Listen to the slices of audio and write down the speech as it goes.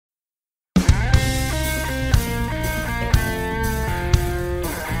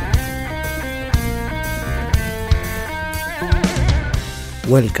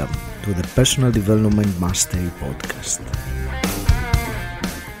Welcome to the Personal Development Mastery Podcast.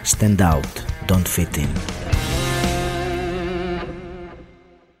 Stand out, don't fit in.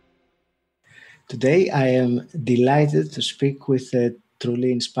 Today I am delighted to speak with a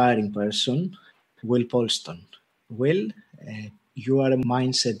truly inspiring person, Will Polston. Will, you are a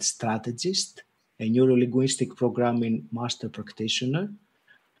Mindset Strategist, a Neuro-Linguistic programming master practitioner,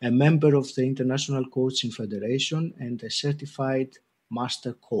 a member of the International Coaching Federation, and a certified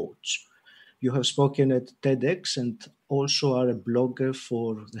master coach. You have spoken at TEDx and also are a blogger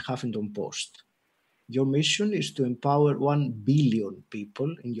for the Huffington Post. Your mission is to empower 1 billion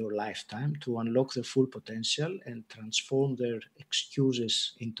people in your lifetime to unlock their full potential and transform their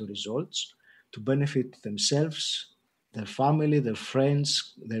excuses into results to benefit themselves, their family, their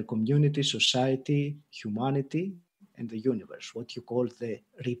friends, their community, society, humanity, and the universe, what you call the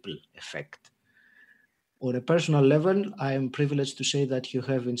ripple effect. On a personal level, I am privileged to say that you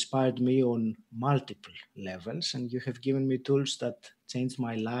have inspired me on multiple levels, and you have given me tools that changed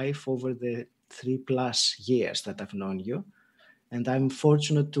my life over the 3+ years that I've known you, and I'm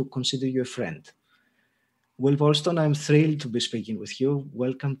fortunate to consider you a friend. Will Polston, I'm thrilled to be speaking with you.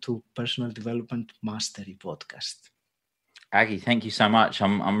 Welcome to Personal Development Mastery Podcast. Aggie, thank you so much.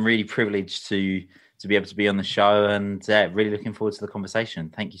 I'm really privileged to be able to be on the show, and really looking forward to the conversation.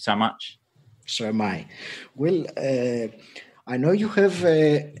 Thank you so much. So am I. Will, I know you have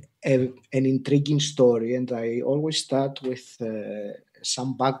an intriguing story, and I always start with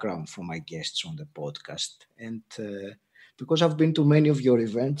some background for my guests on the podcast. And because I've been to many of your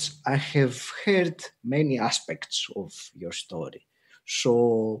events, I have heard many aspects of your story.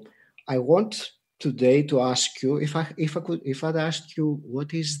 So I want today to ask you, if I'd ask you,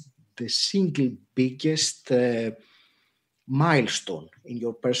 what is the single biggest milestone in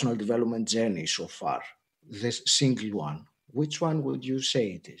your personal development journey so far? The single one. Which one would you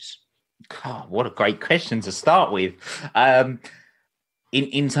say it is? God, what a great question to start with.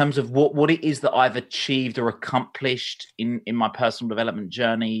 In terms of what it is that I've achieved or accomplished in my personal development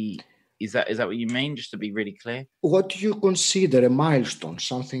journey, is that what you mean? Just to be really clear. What do you consider a milestone?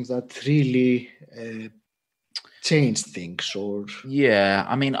 Something that really changed things, or? Yeah,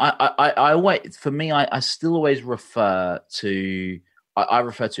 I mean, I always, for me, I still always refer to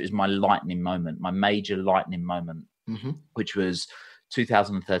it as my lightning moment, my major lightning moment, which was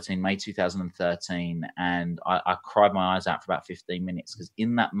 2013, May 2013. And I cried my eyes out for about 15 minutes because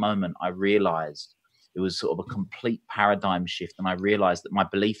in that moment, I realized it was sort of a complete paradigm shift. And I realized that my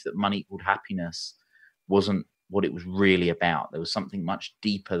belief that money equaled happiness wasn't what it was really about. There was something much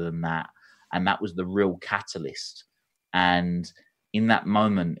deeper than that. And that was the real catalyst. And in that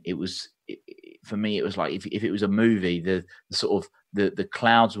moment, for me, it was like if it was a movie, the sort of the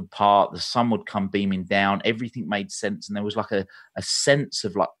clouds would part, the sun would come beaming down, everything made sense. And there was like a sense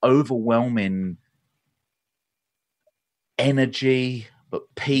of like overwhelming energy, but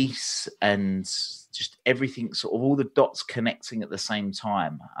peace, and just everything, sort of all the dots connecting at the same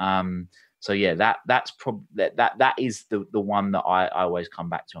time. So yeah, that's probably that is the one that I always come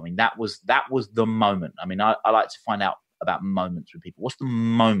back to. I mean, that was the moment. I mean, I like to find out about moments with people. What's the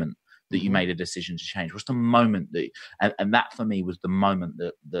moment that you made a decision to change? What's the moment that, and that for me was the moment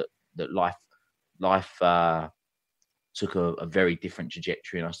that life took a very different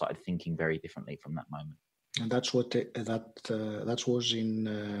trajectory, and I started thinking very differently from that moment. And that's what that was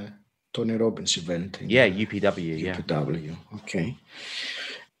in Tony Robbins' event. UPW. UPW. Yeah. Okay.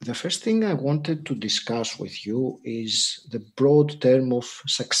 The first thing I wanted to discuss with you is the broad term of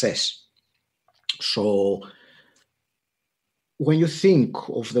success. So when you think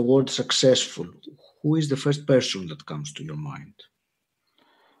of the word successful, who is the first person that comes to your mind?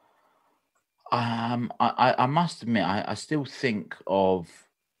 I must admit, I still think of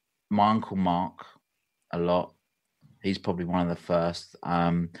my Uncle Mark a lot. He's probably one of the first.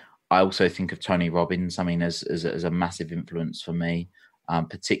 I also think of Tony Robbins, I mean, as a massive influence for me.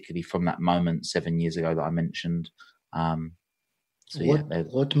 Particularly from that moment 7 years ago that I mentioned.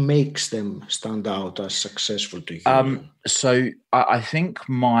 What makes them stand out as successful to you? So I think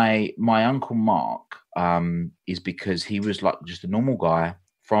my Uncle Mark is because he was like just a normal guy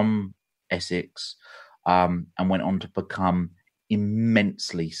from Essex, and went on to become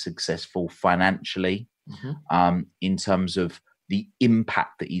immensely successful financially, in terms of the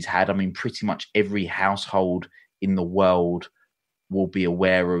impact that he's had. I mean, pretty much every household in the world will be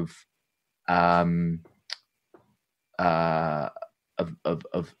aware of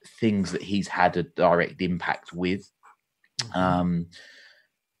things that he's had a direct impact with, and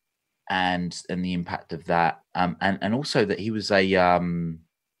the impact of that, and also that he was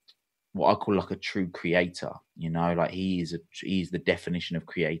what I call like a true creator, you know, like he's the definition of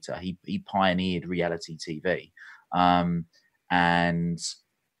creator. He pioneered reality TV. And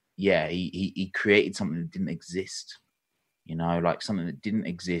yeah, he created something that didn't exist, you know, like something that didn't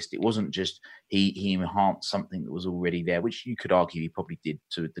exist. It wasn't just he enhanced something that was already there, which you could argue he probably did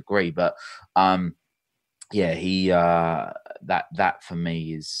to a degree, but yeah, he that for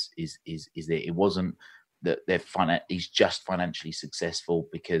me is it. It wasn't that he's just financially successful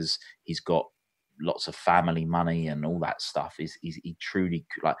because he's got lots of family money and all that stuff. He truly,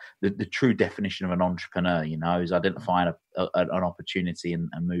 like the true definition of an entrepreneur, you know, is identifying an opportunity and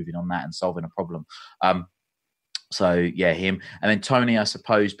moving on that and solving a problem. So yeah, him. And then Tony, I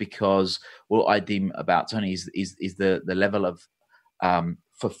suppose, because what I deem about Tony is the level of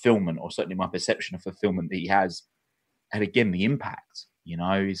fulfillment, or certainly my perception of fulfillment that he has, and again the impact, you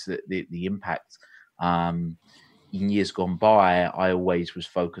know, is that the impact. In years gone by, I always was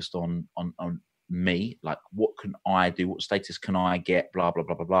focused on me, like what can I do, what status can I get, blah blah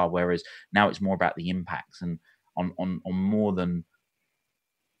blah blah blah. Whereas now it's more about the impacts, and on more than,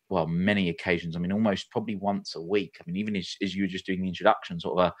 well, many occasions. I mean, almost probably once a week. I mean, even as you were just doing the introduction,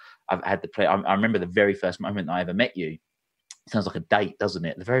 sort of, I've had the play. I remember the very first moment that I ever met you. Sounds like a date, doesn't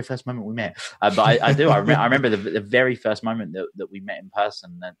it? The very first moment we met. But I do. I remember the very first moment that we met in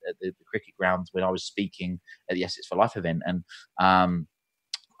person at the cricket grounds when I was speaking at the Essex for Life event. And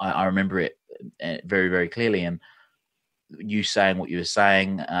I remember it very, very clearly. And you saying what you were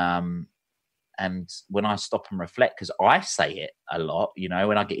saying. And when I stop and reflect, because I say it a lot, you know,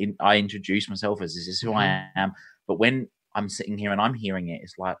 when I get in, I introduce myself as this is who I am. But when I'm sitting here and I'm hearing it,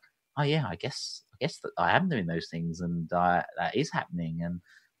 it's like, oh yeah, I guess that I am doing those things, and that is happening. And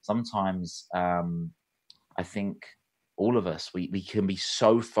sometimes I think all of us, we can be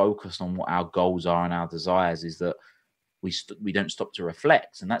so focused on what our goals are and our desires, is that we don't stop to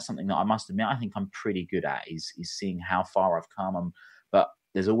reflect. And that's something that I must admit I think I'm pretty good at, is seeing how far I've come. But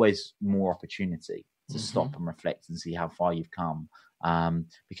there's always more opportunity to stop and reflect and see how far you've come.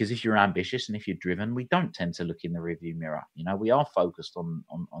 Because if you're ambitious and if you're driven, we don't tend to look in the rearview mirror. You know, we are focused on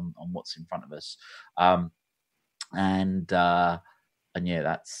what's in front of us. And yeah,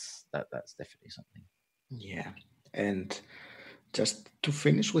 that's definitely something. Yeah. And just to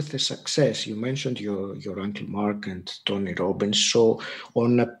finish with the success, you mentioned your Uncle Mark and Tony Robbins. So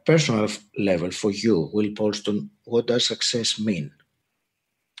on a personal level for you, Will Polston, what does success mean?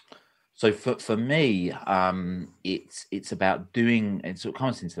 So for me, it's about doing, it sort of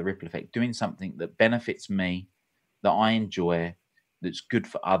comes into the ripple effect, doing something that benefits me, that I enjoy, that's good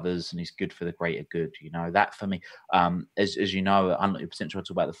for others, and is good for the greater good. You know, that for me, as you know, Unlike Your Potential, I talk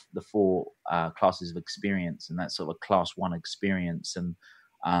about the four classes of experience, and that's sort of a class one experience, and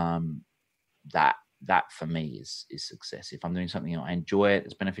that for me is success. If I'm doing something I enjoy,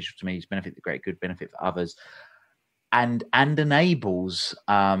 it's beneficial to me, it's benefit the greater good, benefit for others, and enables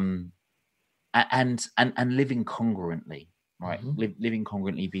and living congruently, right? Living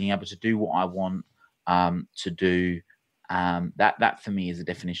congruently, being able to do what I want to do. That for me is a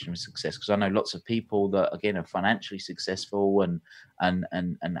definition of success, because I know lots of people that, again, are financially successful and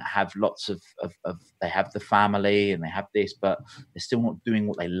have lots of they have the family and they have this, but they're still not doing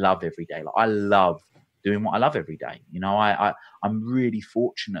what they love every day. Like I love doing what I love every day. You know, I'm really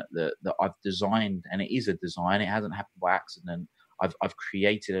fortunate that I've designed, and it is a design, it hasn't happened by accident. I've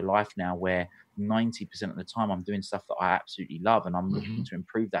created a life now where 90% of the time I'm doing stuff that I absolutely love, and I'm looking to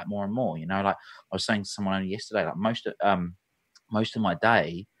improve that more and more. You know, like I was saying to someone only yesterday, like most of my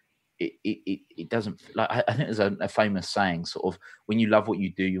day, it doesn't, like, I think there's a famous saying, sort of, when you love what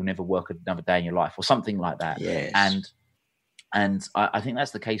you do, you'll never work another day in your life, or something like that. Yes. And I think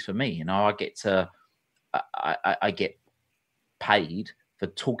that's the case for me. You know, I get paid for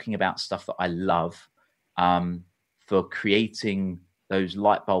talking about stuff that I love, for creating those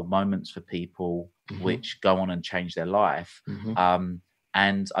light bulb moments for people, which go on and change their life.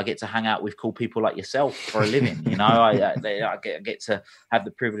 And I get to hang out with cool people like yourself for a living. You know, I get to have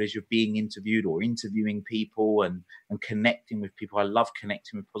the privilege of being interviewed or interviewing people and connecting with people. I love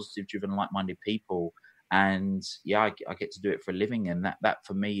connecting with positive, driven, like-minded people. And yeah, I get to do it for a living. And that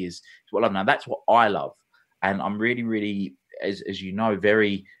for me is what I love. Now, that's what I love. And I'm really, really, as you know,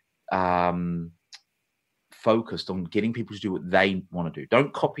 very focused on getting people to do what they want to do.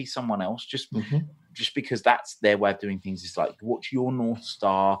 Don't copy someone else just because that's their way of doing things. It's like, what's your North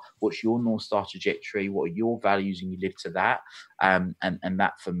Star? What's your North Star trajectory? What are your values? And you live to that. And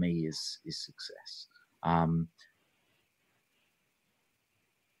that for me is success.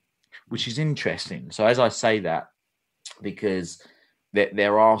 Which is interesting. So as I say that, because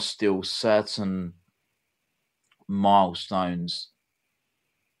there are still certain milestones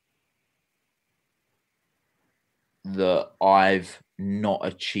that I've not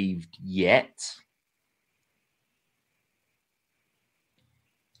achieved yet.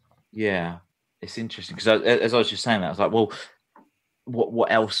 Yeah, it's interesting because as I was just saying that, I was like, well,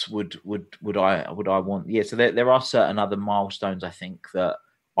 what else would I want? Yeah, so there are certain other milestones I think that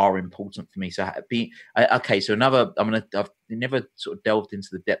are important for me. So okay, so I've never sort of delved into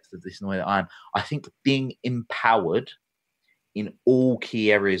the depth of this in the way that I am. I think being empowered in all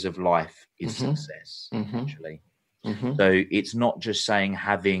key areas of life is success, actually. So it's not just saying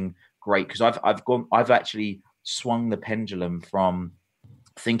having great, because I've actually swung the pendulum from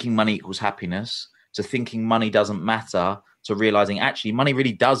thinking money equals happiness to thinking money doesn't matter to realizing actually money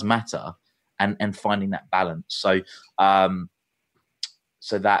really does matter, and finding that balance. So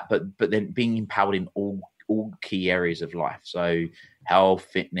but then being empowered in all key areas of life. So health,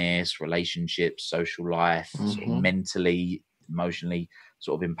 fitness, relationships, social life, sort of mentally, emotionally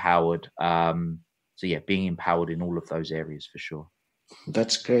sort of empowered. So yeah, being empowered in all of those areas for sure.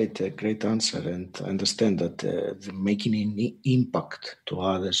 That's great, a great answer, and I understand that making an impact to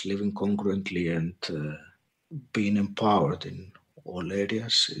others, living congruently, and being empowered in all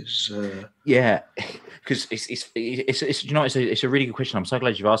areas is. Yeah, because it's you know it's a really good question. I'm so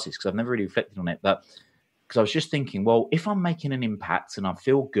glad you've asked this because I've never really reflected on it, but because I was just thinking, well, if I'm making an impact and I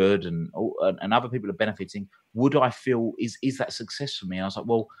feel good and other people are benefiting, would I feel is that success for me? And I was like,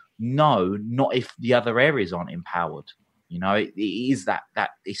 well, no, not if the other areas aren't empowered. You know, it is that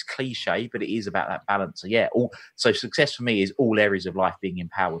it's cliche, but it is about that balance. So yeah, so success for me is all areas of life being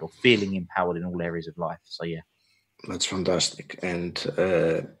empowered or feeling empowered in all areas of life. So yeah, that's fantastic. And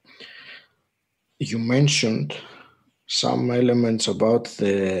you mentioned some elements about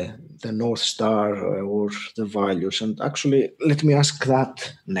the North Star or the values, and actually, let me ask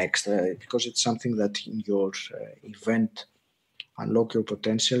that next because it's something that in your event Unlock Your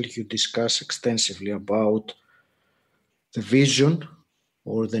Potential you discuss extensively about the vision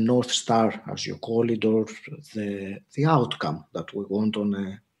or the North Star, as you call it, or the outcome that we want on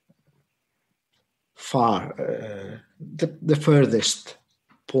a the furthest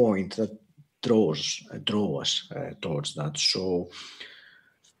point that draw us towards that. So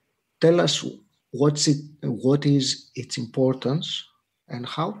tell us what is its importance, and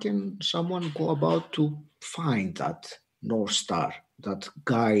how can someone go about to find that North Star that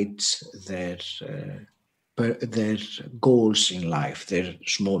guides their goals in life, their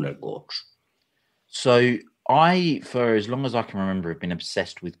smaller goals. So for as long as I can remember, have been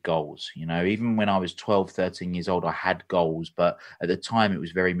obsessed with goals. You know, even when I was 12, 13 years old, I had goals, but at the time it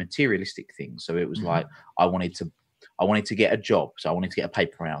was very materialistic things. So it was like, I wanted to get a job. So I wanted to get a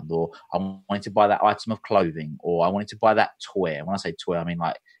paper round, or I wanted to buy that item of clothing, or I wanted to buy that toy. And when I say toy, I mean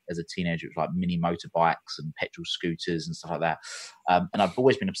like as a teenager, it was like mini motorbikes and petrol scooters and stuff like that. And I've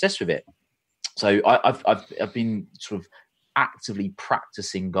always been obsessed with it. So I've been sort of actively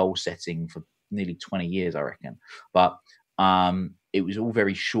practicing goal setting for nearly 20 years, I reckon. But it was all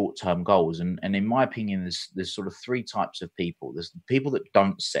very short-term goals. And in my opinion, there's sort of three types of people. There's the people that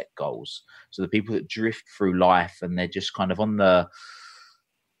don't set goals. So the people that drift through life and they're just kind of on the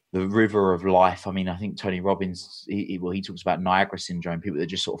river of life. I mean, I think Tony Robbins, he talks about Niagara syndrome, people that are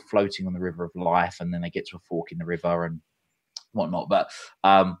just sort of floating on the river of life, and then they get to a fork in the river and whatnot. But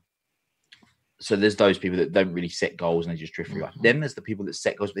so there's those people that don't really set goals and they just drift through life. Then there's the people that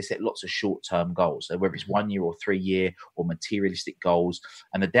set goals, but they set lots of short-term goals. So whether it's 1 year or 3 year or materialistic goals.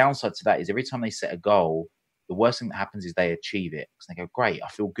 And the downside to that is every time they set a goal, the worst thing that happens is they achieve it. So they go, great, I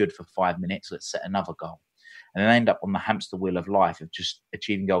feel good for 5 minutes. Let's set another goal. And then they end up on the hamster wheel of life of just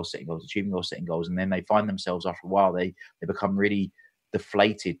achieving goals, setting goals, achieving goals, setting goals. And then they find themselves after a while, they become really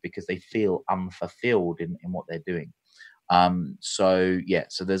deflated because they feel unfulfilled in what they're doing. So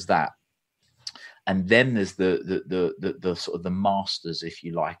there's that. And then there's the sort of the masters, if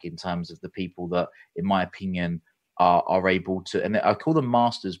you like, in terms of the people that, in my opinion, are able to, and I call them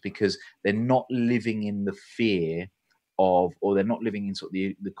masters because they're not living in the fear of, or they're not living in sort of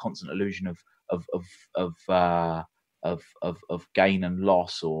the constant illusion of gain and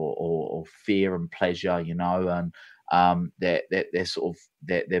loss, or fear and pleasure, you know, and they're sort of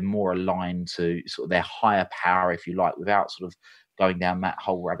they're more aligned to sort of their higher power, if you like, without sort of going down that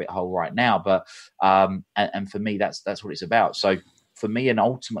whole rabbit hole right now. But and for me, that's what it's about. So for me, an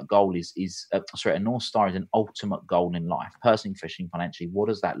ultimate goal a North Star is an ultimate goal in life, personally, professionally, financially. What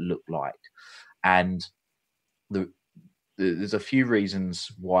does that look like? And there's a few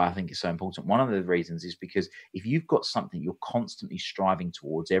reasons why I think it's so important. One of the reasons is because if you've got something you're constantly striving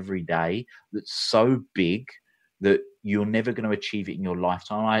towards every day that's so big that you're never going to achieve it in your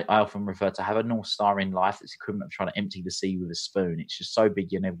lifetime. I often refer to have a North Star in life that's equivalent of trying to empty the sea with a spoon. It's just so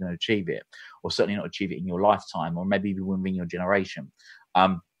big you're never going to achieve it, or certainly not achieve it in your lifetime, or maybe even within your generation.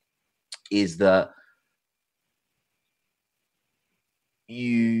 Is that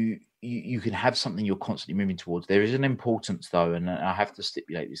you can have something you're constantly moving towards. There is an importance, though, and I have to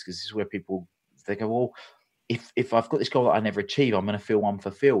stipulate this because this is where people, they go, well, if I've got this goal that I never achieve, I'm going to feel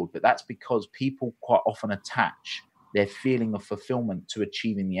unfulfilled. But that's because people quite often attach their feeling of fulfillment to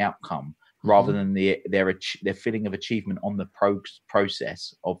achieving the outcome, rather than their feeling of achievement on the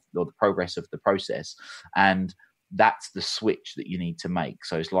process of, or the progress of the process. And that's the switch that you need to make.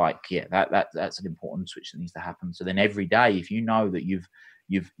 So it's like, yeah, that's an important switch that needs to happen. So then every day, if you know that you've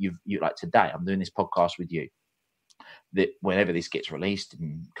like today, I'm doing this podcast with you, that whenever this gets released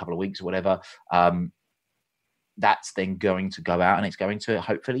in a couple of weeks or whatever, that's then going to go out and it's going to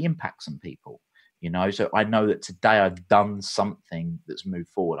hopefully impact some people, you know. So I know that today I've done something that's moved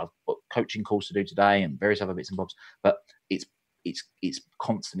forward. I've got coaching calls to do today and various other bits and bobs, but it's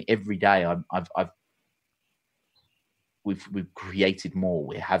constantly every day. We've created more.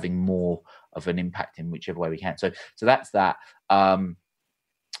 We're having more of an impact in whichever way we can. So that's that.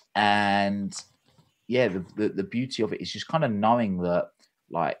 And yeah, the beauty of it is just kind of knowing that,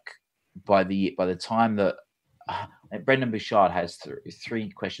 like, by the time that Brendan Bouchard has three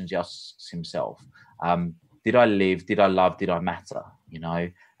questions he asks himself. Did I live? Did I love? Did I matter? You know,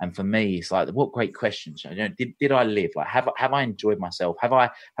 and for me, it's like, what great questions. You know, did I live? Like, have I enjoyed myself? Have I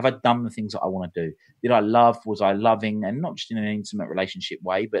done the things that I want to do? Did I love? Was I loving? And not just in an intimate relationship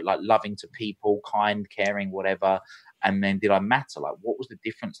way, but like loving to people, kind, caring, whatever. And then did I matter? Like, what was the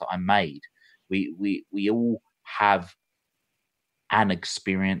difference that I made? We all have an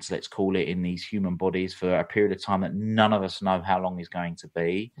experience, let's call it, in these human bodies for a period of time that none of us know how long is going to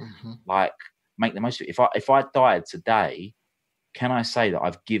be. Like, make the most of it. If I died today, can I say that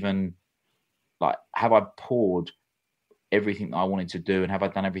I've given, like, have I poured everything that I wanted to do, and have I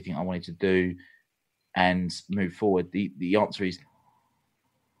done everything I wanted to do and move forward? The answer is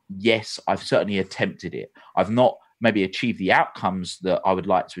yes. I've certainly attempted it. I've not maybe achieved the outcomes that I would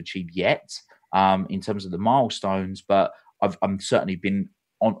like to achieve yet, in terms of the milestones, but I've certainly been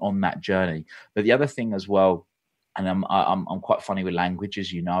on that journey. But the other thing as well, and I'm quite funny with language,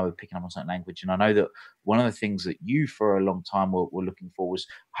 as you know, picking up on certain language. And I know that one of the things that you for a long time were looking for was,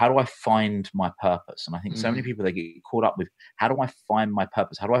 how do I find my purpose? And I think so many people, they get caught up with, how do I find my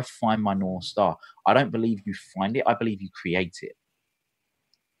purpose? How do I find my North Star? I don't believe you find it. I believe you create it.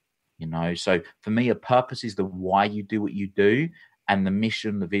 You know, so for me, a purpose is the why you do what you do. And the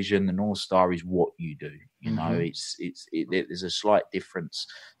mission, the vision, the North Star is what you do. You know, there's a slight difference.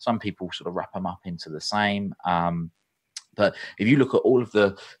 Some people sort of wrap them up into the same. But if you look at all of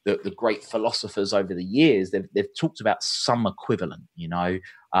the great philosophers over the years, they've talked about some equivalent. You know,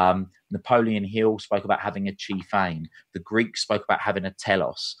 Napoleon Hill spoke about having a chief aim. The Greeks spoke about having a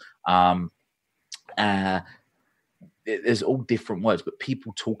telos. There's all different words, but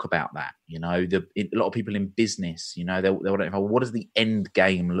people talk about that. You know, a lot of people in business, you know, they want to know, what does the end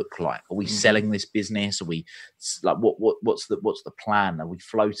game look like? Are we selling this business? Are we like, what's the plan? Are we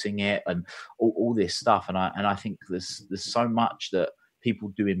floating it? And all this stuff. And I think there's so much that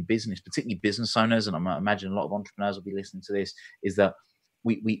people do in business, particularly business owners, and I imagine a lot of entrepreneurs will be listening to this, is that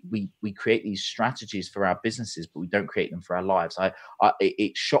we create these strategies for our businesses, but we don't create them for our lives.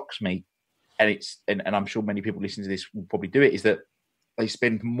 It shocks me. And I'm sure many people listening to this will probably do it, is that they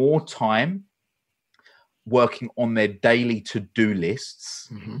spend more time working on their daily to-do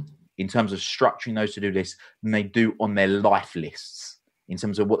lists in terms of structuring those to-do lists than they do on their life lists in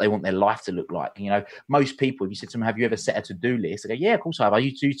terms of what they want their life to look like. You know, most people, if you said to them, have you ever set a to-do list? They go, yeah, of course I have. I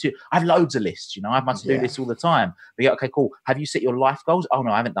used to. I have loads of lists, you know, I have my to-do lists all the time. But yeah, okay, cool. Have you set your life goals? Oh,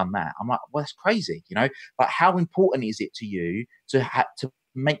 no, I haven't done that. I'm like, well, that's crazy, you know. Like, how important is it to you to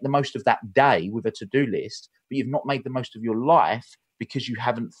make the most of that day with a to-do list, but you've not made the most of your life because you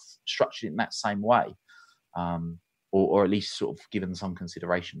haven't structured it in that same way, or at least sort of given some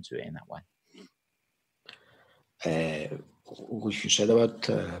consideration to it in that way? What you said about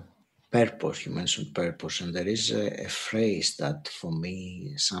purpose, you mentioned purpose, and there is a phrase that for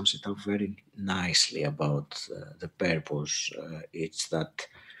me sums it up very nicely about the purpose. It's that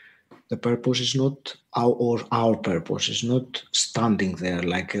the purpose is not our purpose is not standing there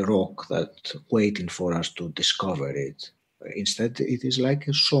like a rock that waiting for us to discover it. Instead, it is like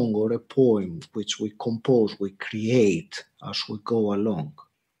a song or a poem which we compose, we create as we go along.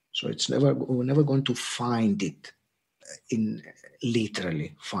 So we're never going to find it,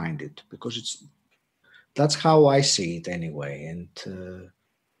 literally find it, because that's how I see it anyway, and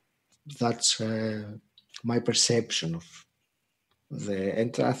that's my perception of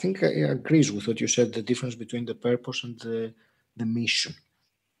and I think I agrees with what you said, the difference between the purpose and the mission,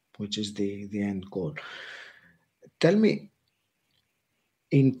 which is the end goal. Tell me,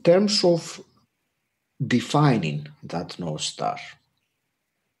 in terms of defining that North Star,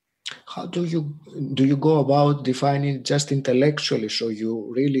 how do you go about defining just intellectually? So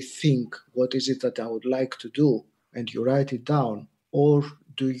you really think, what is it that I would like to do, and you write it down, or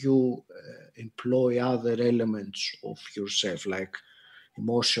do you employ other elements of yourself, like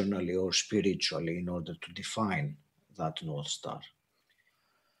emotionally or spiritually, in order to define that North Star?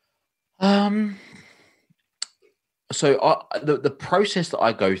 So the process that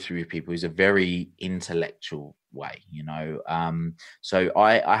I go through with people is a very intellectual way, So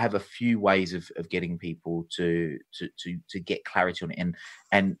I have a few ways of getting people to get clarity on it,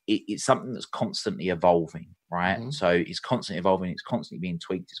 and it's something that's constantly evolving, right? Mm-hmm. So it's constantly evolving, it's constantly being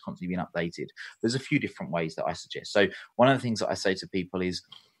tweaked, it's constantly being updated. There's a few different ways that I suggest. So one of the things that I say to people is,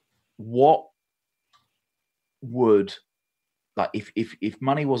 what would, like, if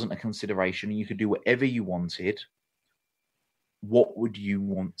money wasn't a consideration and you could do whatever you wanted, what would you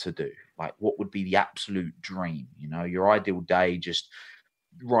want to do? Like, what would be the absolute dream? Your ideal day, just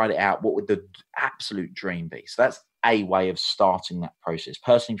write it out. What would the absolute dream be? So that's a way of starting that process.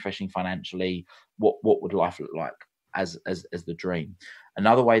 Personally, professionally, financially, what would life look like as the dream?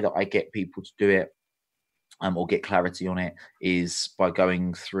 Another way that I get people to do it, or get clarity on it, is by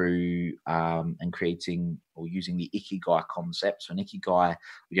going through and creating or using the ikigai concept. So an ikigai,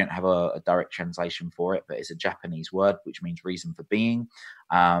 we don't have a direct translation for it, but it's a Japanese word which means reason for being.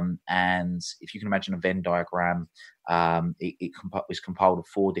 And if you can imagine a Venn diagram, it was compiled of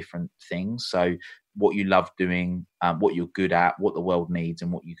 4 different things. So what you love doing, what you're good at, what the world needs,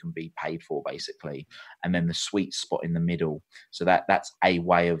 and what you can be paid for, basically. And then the sweet spot in the middle. So that's a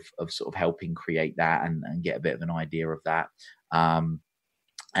way of sort of helping create that and get a bit of an idea of that.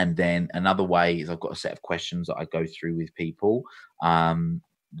 And then another way is I've got a set of questions that I go through with people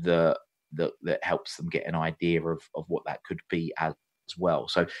that helps them get an idea of what that could be as well.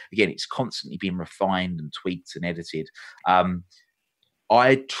 So again, it's constantly being refined and tweaked and edited.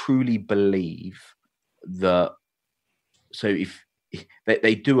 I truly believe that, so if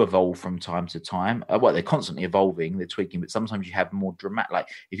they do evolve from time to time, well, they're constantly evolving, they're tweaking, but sometimes you have more dramatic, like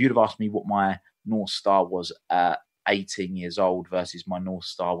if you'd have asked me what my North Star was at 18 years old versus my North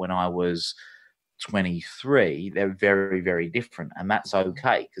Star when I was 23, they're very, very different, and that's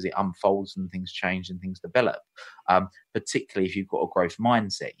okay, because it unfolds and things change and things develop. Particularly if you've got a growth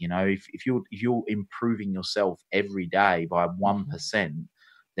mindset, if you're improving yourself every day by 1%,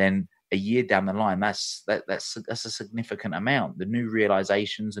 then a year down the line, that's a significant amount. The new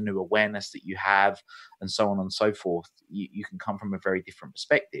realizations, the new awareness that you have, and so on and so forth, you can come from a very different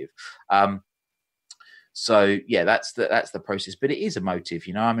perspective. So yeah, that's the process, but it is emotive,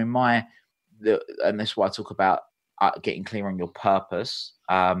 I mean, and that's why I talk about getting clear on your purpose.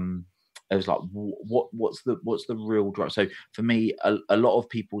 It was like, what's the real drive? So for me, a lot of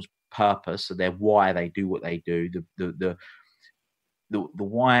people's purpose, so their why they do what they do, the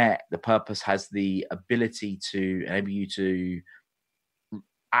why, the purpose has the ability to enable you to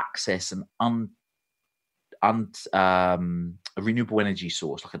access a renewable energy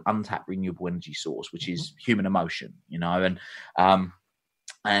source, like an untapped renewable energy source, which is human emotion,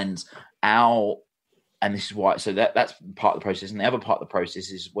 and this is why. So that's part of the process, and the other part of the process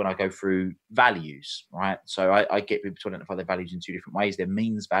is when I go through values, right? So I get people to identify their values in 2 different ways. Their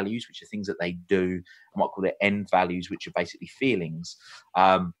means values, which are things that they do, and what I call their end values, which are basically feelings.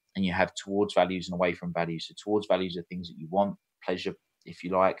 And you have towards values and away from values. So towards values are things that you want, pleasure, if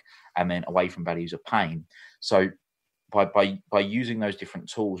you like, and then away from values are pain. So by using those different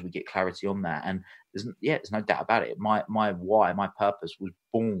tools, we get clarity on that. And there's no doubt about it. My why, my purpose was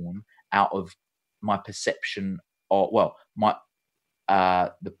born out of my perception of,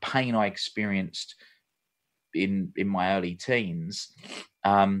 the pain I experienced in my early teens.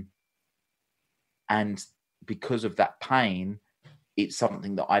 And because of that pain, it's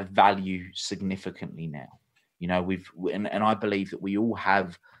something that I value significantly now. And I believe that we all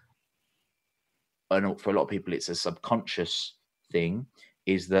have, and for a lot of people, it's a subconscious thing,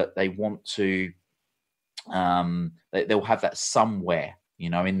 is that they want to, they'll have that somewhere,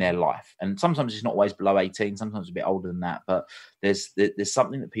 in their life. And sometimes it's not always below 18, sometimes a bit older than that, but there's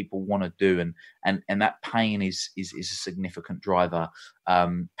something that people want to do. And that pain is a significant driver.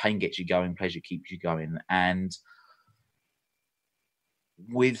 Pain gets you going, pleasure keeps you going. And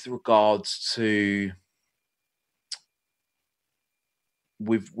with regards to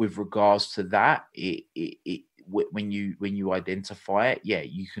that, when you identify it, yeah,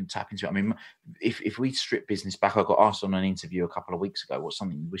 you can tap into it. I mean, if we strip business back, I got asked on an interview a couple of weeks ago, what's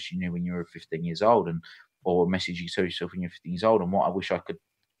something you wish you knew when you were 15 years old, or a message you told yourself when you're 15 years old, and what I wish I could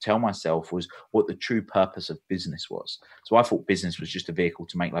tell myself was what the true purpose of business was. So I thought business was just a vehicle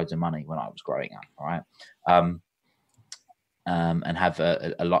to make loads of money when I was growing up, right? And have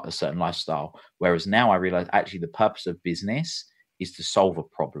a certain lifestyle. Whereas now I realize actually the purpose of business is to solve a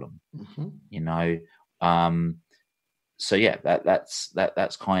problem, you know? So yeah, that's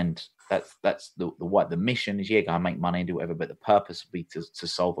the mission is, yeah, go and make money and do whatever, but the purpose would be to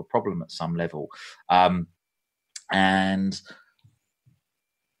solve a problem at some level. And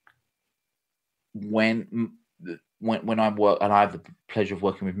when I work, and I have the pleasure of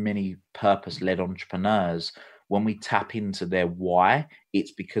working with many purpose-led entrepreneurs, when we tap into their why,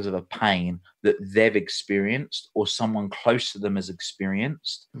 it's because of a pain that they've experienced or someone close to them has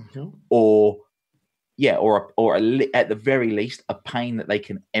experienced, or at the very least, a pain that they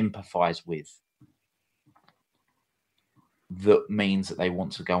can empathize with. That means that they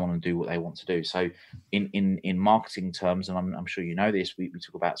want to go on and do what they want to do. So in marketing terms, and I'm sure you know this, we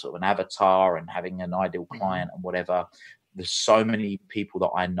talk about sort of an avatar and having an ideal client and whatever. There's so many people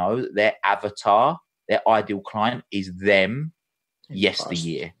that I know that their avatar, their ideal client is them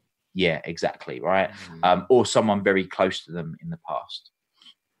yesteryear. Yeah, exactly. Right. Or someone very close to them in the past.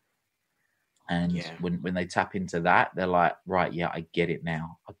 And when they tap into that, they're like, right, yeah, I get it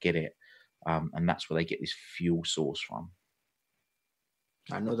now. I get it. And that's where they get this fuel source from.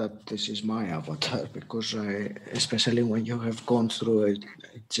 I know that this is my avatar because especially when you have gone through a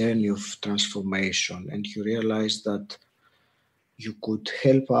journey of transformation and you realize that you could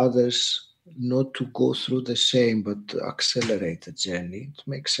help others not to go through the same but accelerate the journey, it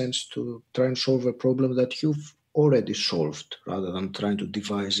makes sense to try and solve a problem that you've already solved rather than trying to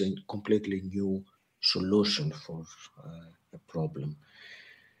devise a completely new solution for a problem.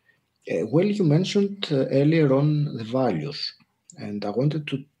 Well, you mentioned earlier on the values, and I wanted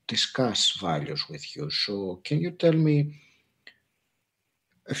to discuss values with you. So can you tell me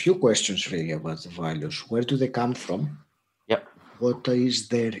a few questions really about the values? Where do they come from? Yep. What is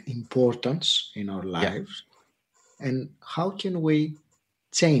their importance in our lives? Yep. And how can we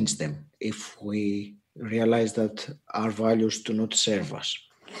change them if we realize that our values do not serve us?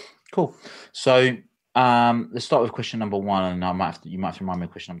 Cool. So let's start with question number one, and you might have to remind me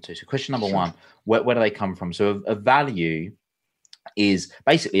of question number two. So question number one, where do they come from? So a value is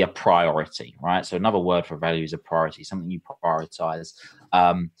basically a priority, right? So another word for value is a priority, something you prioritize.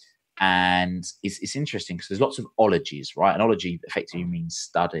 And it's interesting because there's lots of ologies, right? And ology effectively means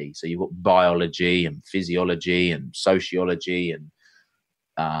study. So you've got biology and physiology and sociology and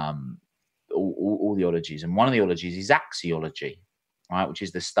all the ologies. And one of the ologies is axiology, right? Which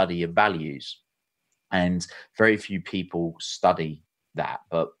is the study of values. And very few people study that,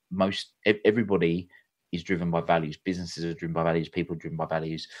 but everybody is driven by values. Businesses are driven by values. People are driven by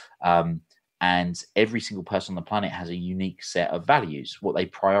values. And every single person on the planet has a unique set of values, what they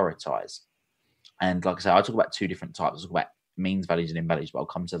prioritize. And like I said, I talk about two different types. I talk about means values and end values, but I'll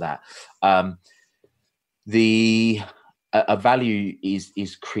come to that. A value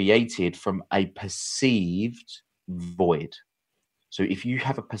is created from a perceived void. So if you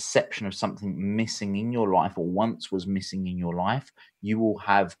have a perception of something missing in your life or once was missing in your life, you will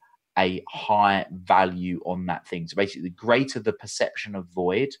have a high value on that thing. So basically, the greater the perception of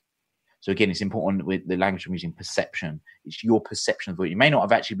void. So again, it's important with the language I'm using, perception. It's your perception of void. You may not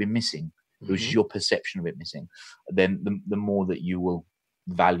have actually been missing. It was just your perception of it missing. Then the more that you will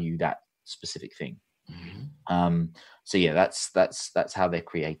value that specific thing. So yeah, that's how they're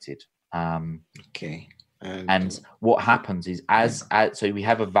created. Okay. And what happens is so we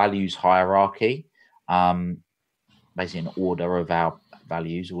have a values hierarchy, basically an order of our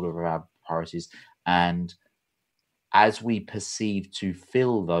values, order of our priorities. And as we perceive to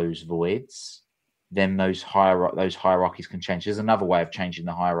fill those voids, then those hierarchies can change. There's another way of changing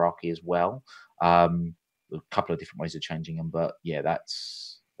the hierarchy as well. A couple of different ways of changing them, but yeah,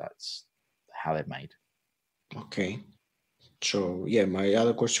 that's how they're made. Okay. So yeah, my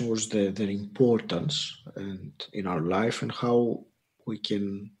other question was their importance and in our life and how we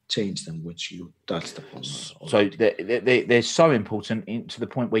can change them, which you touched upon. So they're so important to the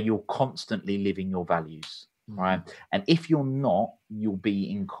point where you're constantly living your values, right? And if you're not, you'll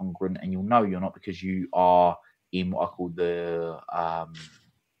be incongruent, and you'll know you're not because you are in what I call the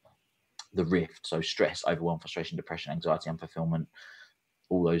rift. So stress, overwhelm, frustration, depression, anxiety, unfulfillment,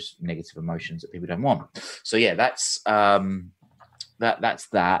 all those negative emotions that people don't want. So yeah, that's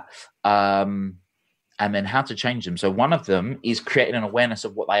that. and then how to change them. So one of them is creating an awareness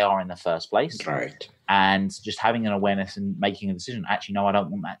of what they are in the first place. Right. And just having an awareness and making a decision. Actually, no, I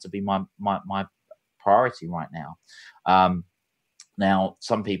don't want that to be my priority right now. Now,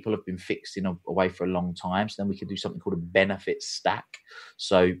 some people have been fixed in a way for a long time. So then we can do something called a benefit stack.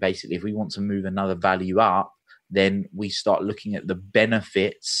 So basically, if we want to move another value up, then we start looking at the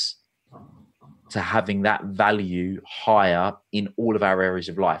benefits to having that value higher in all of our areas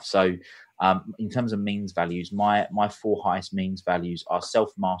of life. So in terms of means values, my 4 highest means values are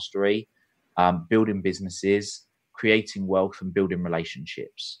self-mastery, building businesses, creating wealth, and building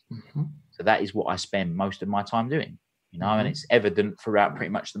relationships. Mm-hmm. So that is what I spend most of my time doing, and it's evident throughout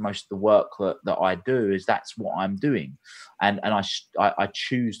pretty much most of the work that I do is that's what I'm doing. And I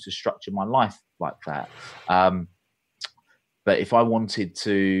choose to structure my life like that. But if I wanted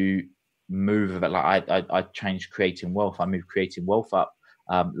to move, like I changed creating wealth, I moved creating wealth up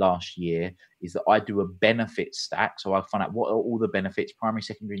last year, is that I do a benefit stack. So I find out what are all the benefits, primary,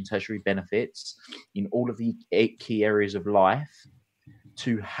 secondary, and tertiary benefits in all of the 8 key areas of life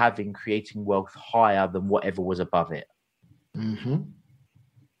to having creating wealth higher than whatever was above it. Mm-hmm.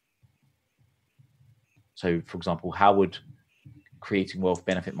 So, for example, how would creating wealth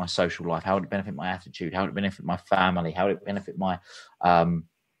benefit my social life? How would it benefit my attitude? How would it benefit my family? How would it benefit my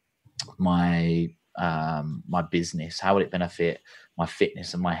my business? How would it benefit my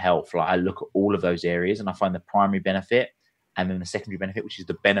fitness and my health? Like I look at all of those areas and I find the primary benefit, and then the secondary benefit, which is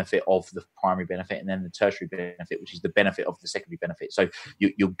the benefit of the primary benefit, and then the tertiary benefit, which is the benefit of the secondary benefit. So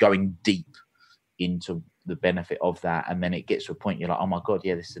you're going deep into the benefit of that, and then it gets to a point you're like, oh my God,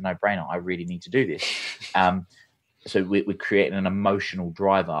 yeah, this is a no-brainer. I really need to do this. So we're creating an emotional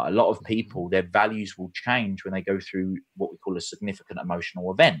driver. A lot of people, their values will change when they go through what we call a significant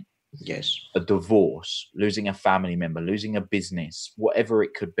emotional event. Yes. A divorce, losing a family member, losing a business, whatever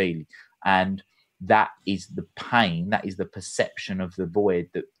it could be. And that is the pain, that is the perception of the void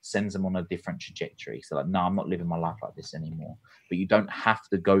that sends them on a different trajectory. So like, no, I'm not living my life like this anymore. But you don't have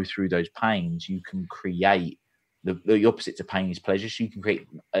to go through those pains. You can create the opposite to pain is pleasure. So you can create,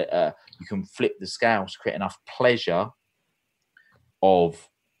 you can flip the scales, create enough pleasure of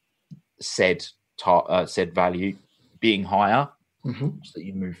said value being higher, so that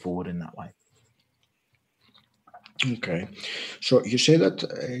you move forward in that way. Okay. So you say that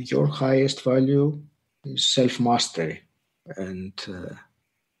your highest value is self-mastery. And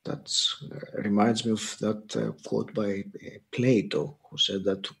that reminds me of that quote by Plato, who said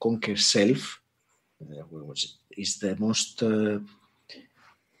that to conquer self is the most, the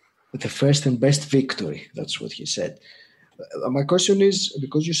first and best victory. That's what he said. My question is,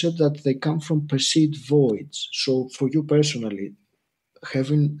 because you said that they come from perceived voids. So for you personally,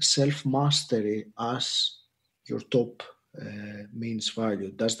 having self-mastery as your top means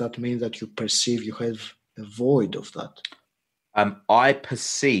value, does that mean that you perceive you have a void of that? I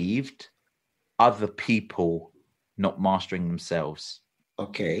perceived other people not mastering themselves.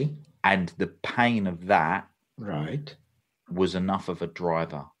 Okay. And the pain of that was enough of a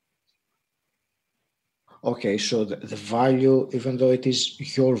driver. Okay, so the value, even though it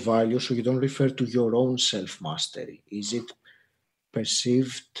is your value, so you don't refer to your own self-mastery. Is it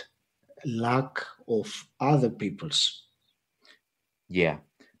perceived lack of other people's? Yeah.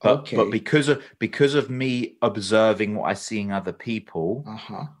 But because of me observing what I see in other people,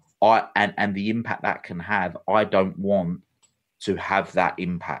 and the impact that can have, I don't want to have that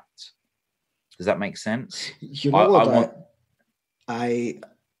impact. Does that make sense? You know what?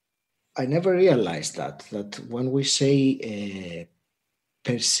 I never realized that when we say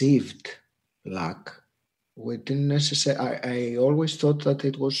perceived lack, we didn't necessarily. I always thought that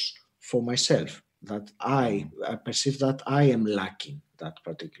it was for myself, that I perceive that I am lacking that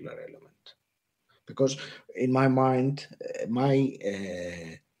particular element, because in my mind, my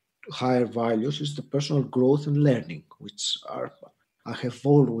higher values is the personal growth and learning, which I have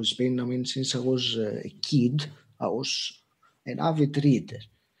always been. I mean, since I was a kid, I was an avid reader.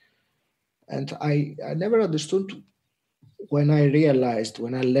 And I never understood when I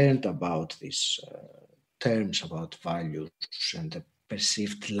learned about these terms about values and the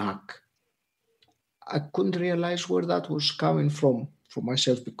perceived lack, I couldn't realize where that was coming from for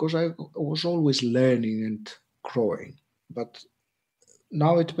myself, because I was always learning and growing. But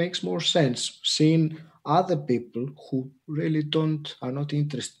now it makes more sense seeing other people who really are not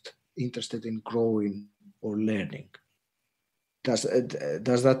interested in growing or learning. Does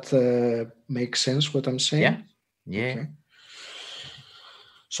that make sense what I'm saying? Yeah. Okay.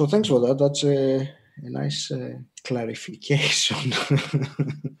 So thanks for that. That's a nice clarification.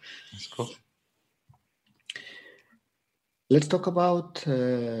 That's cool. Let's talk about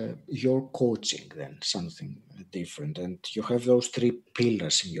your coaching then, something different. And you have those three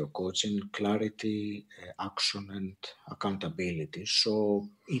pillars in your coaching: clarity, action, and accountability. So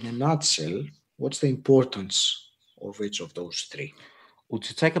in a nutshell, what's the importance of each of those three? Well,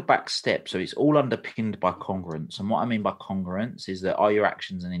 to take a back step, so it's all underpinned by congruence. And what I mean by congruence is that are your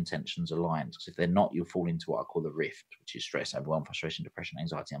actions and intentions aligned? Because if they're not, you'll fall into what I call the rift, which is stress, overwhelm, frustration, depression,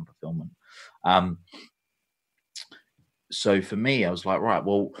 anxiety, unfulfillment. So for me, I was like, right,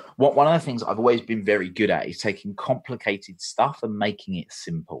 well, one of the things I've always been very good at is taking complicated stuff and making it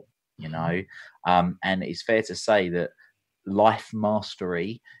simple, you know? And it's fair to say that life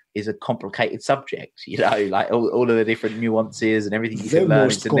mastery is a complicated subject, you know, like all of the different nuances and everything you can learn.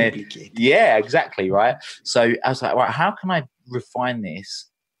 Most complicated. Yeah, exactly, right? So I was like, right, how can I refine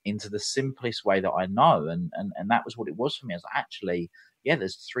this into the simplest way that I know? And that was what it was for me. I was like, actually, yeah,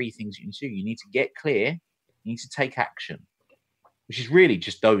 there's three things you need to do. You need to get clear. You need to take action, which is really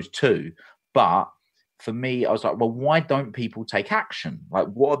just those two. But for me, I was like, well, why don't people take action? Like,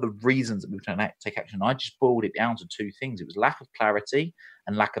 what are the reasons that people don't take action? I just boiled it down to two things. It was lack of clarity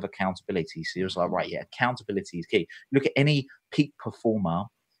and lack of accountability. So it was like, right, yeah, accountability is key. Look at any peak performer.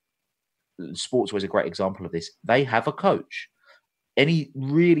 Sports was a great example of this. They have a coach. Any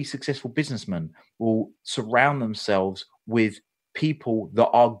really successful businessman will surround themselves with people that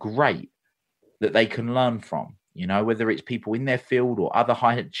are great, that they can learn from, you know, whether it's people in their field or other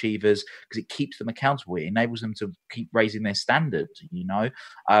high achievers, because it keeps them accountable. It enables them to keep raising their standard, you know.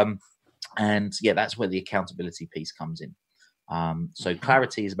 And yeah, that's where the accountability piece comes in. So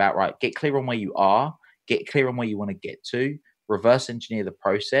clarity is about, right, get clear on where you are, get clear on where you want to get to, reverse engineer the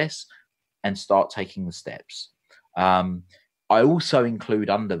process, and start taking the steps. I also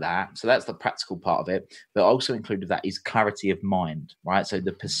include under that, so that's the practical part of it, but I also included that is clarity of mind, right? So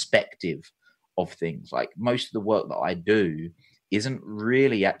the perspective of things. Like most of the work that I do isn't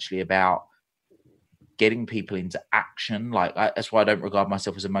really actually about getting people into action. Like that's why I don't regard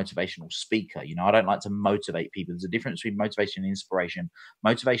myself as a motivational speaker. You know, I don't like to motivate people. There's a difference between motivation and inspiration.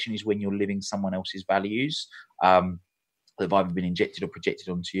 Motivation is when you're living someone else's values that have either been injected or projected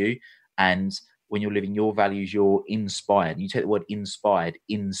onto you. And when you're living your values, you're inspired. You take the word inspired,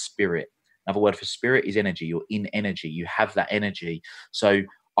 in spirit. Another word for spirit is energy. You're in energy. You have that energy. So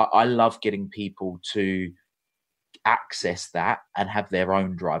I love getting people to access that and have their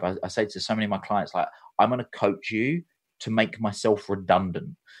own drive. I say to so many of my clients, like, I'm going to coach you to make myself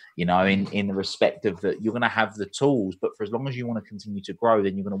redundant, you know, in the respect of that you're going to have the tools, but for as long as you want to continue to grow,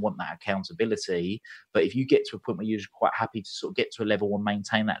 then you're going to want that accountability. But if you get to a point where you're just quite happy to sort of get to a level and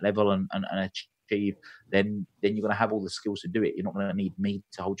maintain that level and achieve, then you're going to have all the skills to do it. You're not going to need me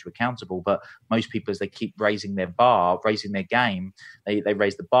to hold you accountable. But most people, as they keep raising their bar, raising their game, they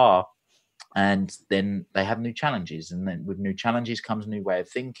raise the bar, and then they have new challenges, and then with new challenges comes a new way of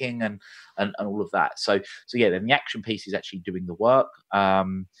thinking and all of that. So yeah, then the action piece is actually doing the work,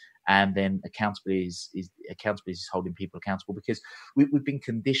 and then accountability is holding people accountable, because we've been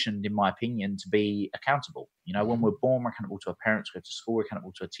conditioned, in my opinion, to be accountable. You know, when we're born, we're accountable to our parents, we go to school, we're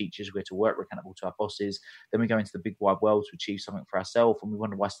accountable to our teachers, we go to work, we're accountable to our bosses. Then we go into the big wide world to achieve something for ourselves, and we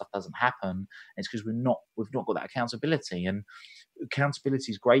wonder why stuff doesn't happen. And it's because we've not got that accountability. And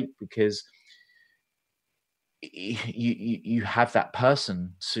accountability is great because you have that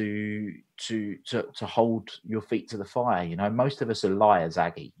person to hold your feet to the fire. You know, most of us are liars,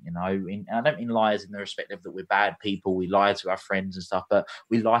 Aggie. You know, and I don't mean liars in the respect of that we're bad people. We lie to our friends and stuff, but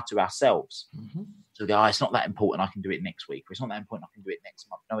we lie to ourselves. So we go, it's not that important, I can do it next week. Or it's not that important, I can do it next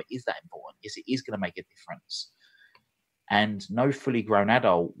month. No, it is that important. Yes, it is going to make a difference. And no fully grown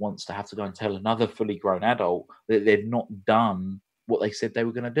adult wants to have to go and tell another fully grown adult that they've not done what they said they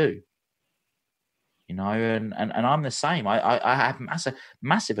were going to do. You know, and I'm the same. I have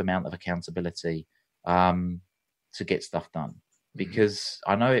massive amount of accountability to get stuff done, because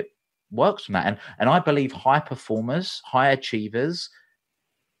I know it works from that. And I believe high performers, high achievers,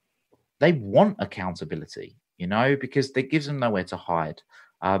 they want accountability, you know, because it gives them nowhere to hide.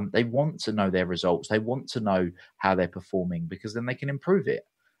 They want to know their results. They want to know how they're performing, because then they can improve it.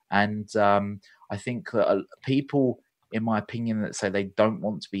 And I think that people, in my opinion, that say they don't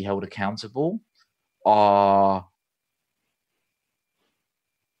want to be held accountable are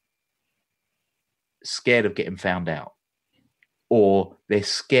scared of getting found out, or they're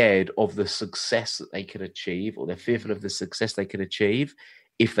scared of the success that they could achieve, or they're fearful of the success they could achieve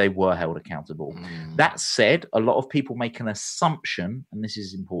if they were held accountable. That said, a lot of people make an assumption, and this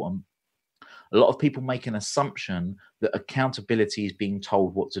is important, a lot of people make an assumption that accountability is being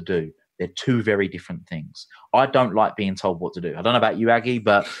told what to do. They're two very different things. I don't like being told what to do. I don't know about you, Aggie,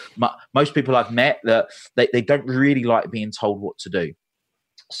 but most people I've met, that they don't really like being told what to do.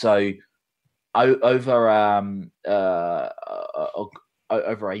 So over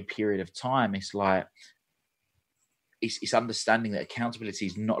a period of time, it's like it's understanding that accountability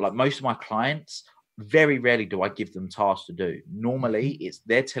is not like most of my clients. Very rarely do I give them tasks to do. Normally, it's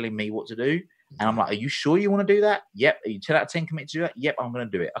they're telling me what to do. And I'm like, are you sure you want to do that? Yep. Are you 10 out of 10 committed to do that? Yep, I'm going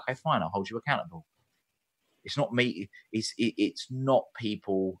to do it. Okay, fine. I'll hold you accountable. It's not me. It's not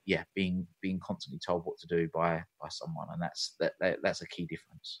people, being constantly told what to do by someone. And that's a key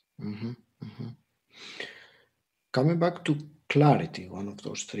difference. Mm-hmm. Mm-hmm. Coming back to clarity, one of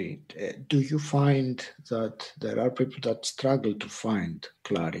those three, do you find that there are people that struggle to find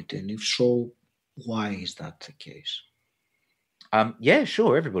clarity? And if so, why is that the case? Yeah,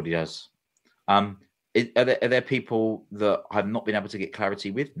 sure. Everybody does. Are there people that I've not been able to get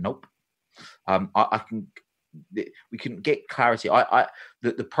clarity with? Nope. We can get clarity.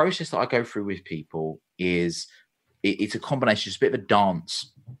 The process that I go through with people is it's a combination. It's a bit of a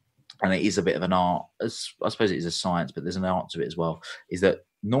dance, and it is a bit of an art. I suppose it is a science, but there's an art to it as well. Is that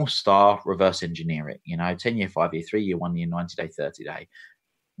North Star, reverse engineer it? 10-year, 5-year, 3-year, 1-year, 90-day, 30-day.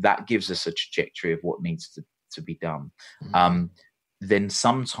 That gives us a trajectory of what needs to be done. Mm-hmm. Then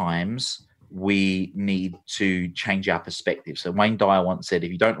sometimes we need to change our perspective. So Wayne Dyer once said,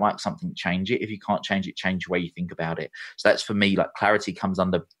 if you don't like something, change it. If you can't change it, change the way you think about it. So that's, for me, like, clarity comes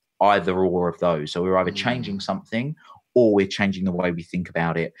under either or of those. So we're either changing something or we're changing the way we think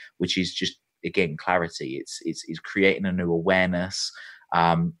about it, which is just, again, clarity. It's creating a new awareness,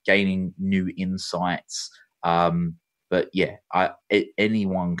 gaining new insights. But yeah,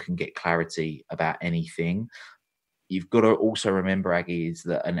 anyone can get clarity about anything. You've got to also remember, Aggie, is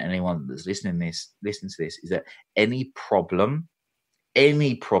that, and anyone that's listening to this, is that any problem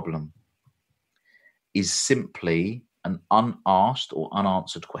is simply an unasked or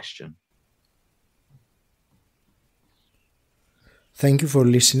unanswered question. Thank you for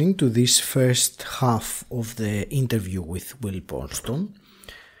listening to this first half of the interview with Will Polston.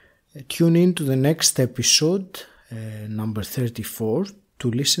 Tune in to the next episode, number 34,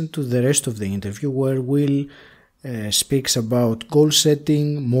 to listen to the rest of the interview, where Will speaks about goal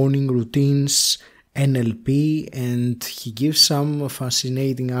setting, morning routines, NLP, and he gives some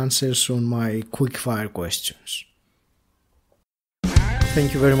fascinating answers on my quickfire questions.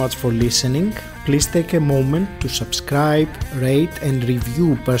 Thank you very much for listening. Please take a moment to subscribe, rate, and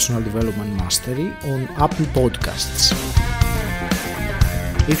review Personal Development Mastery on Apple Podcasts.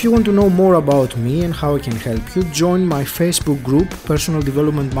 If you want to know more about me and how I can help you, join my Facebook group, Personal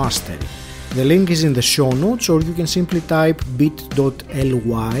Development Mastery. The link is in the show notes, or you can simply type bit.ly/PDM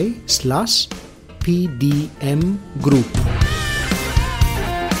group.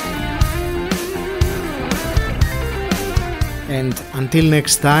 And until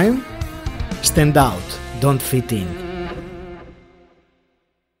next time, stand out, don't fit in.